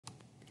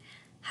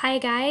Hi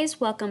guys,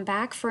 welcome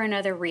back for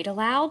another read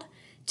aloud.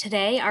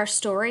 Today our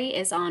story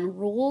is on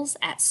Rules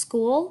at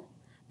School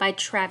by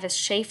Travis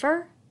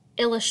Schaefer,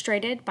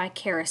 illustrated by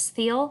Karis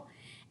Thiel,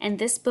 and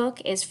this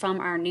book is from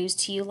our News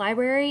to You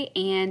library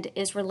and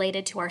is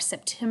related to our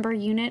September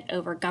unit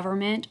over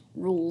government,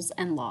 rules,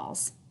 and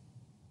laws.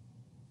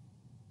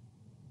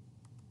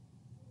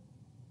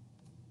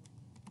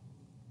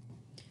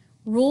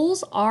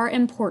 Rules are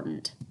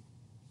important.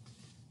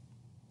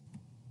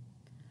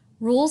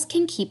 Rules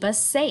can keep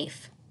us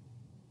safe.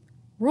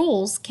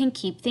 Rules can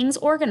keep things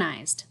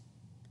organized.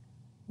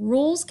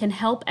 Rules can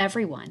help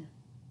everyone.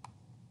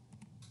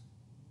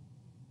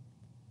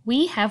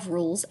 We have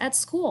rules at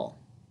school.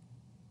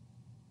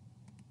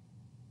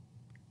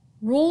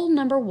 Rule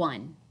number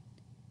 1,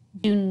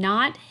 do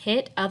not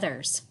hit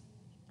others.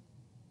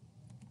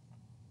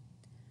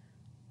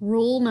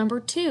 Rule number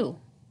 2,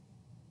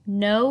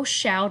 no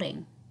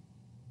shouting.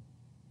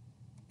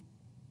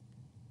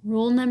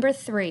 Rule number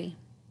 3,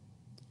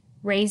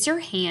 raise your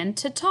hand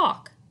to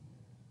talk.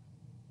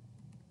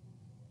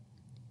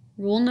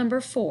 Rule number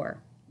 4,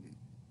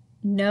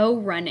 no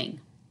running.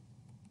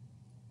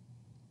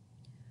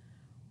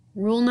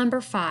 Rule number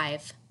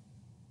 5,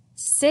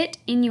 sit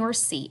in your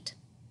seat.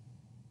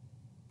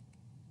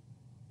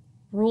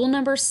 Rule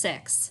number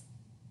 6,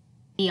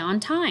 be on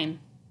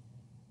time.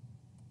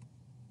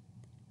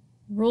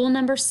 Rule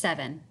number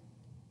 7,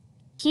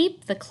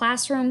 keep the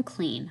classroom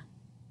clean.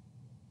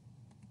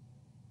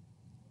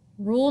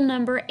 Rule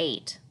number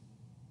 8,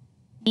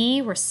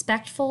 be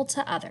respectful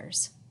to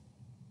others.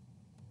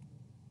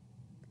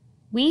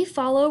 We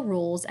follow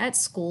rules at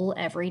school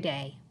every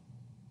day.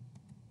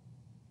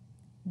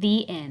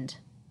 The end.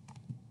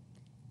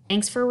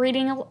 Thanks for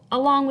reading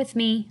along with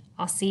me.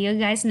 I'll see you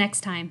guys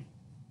next time.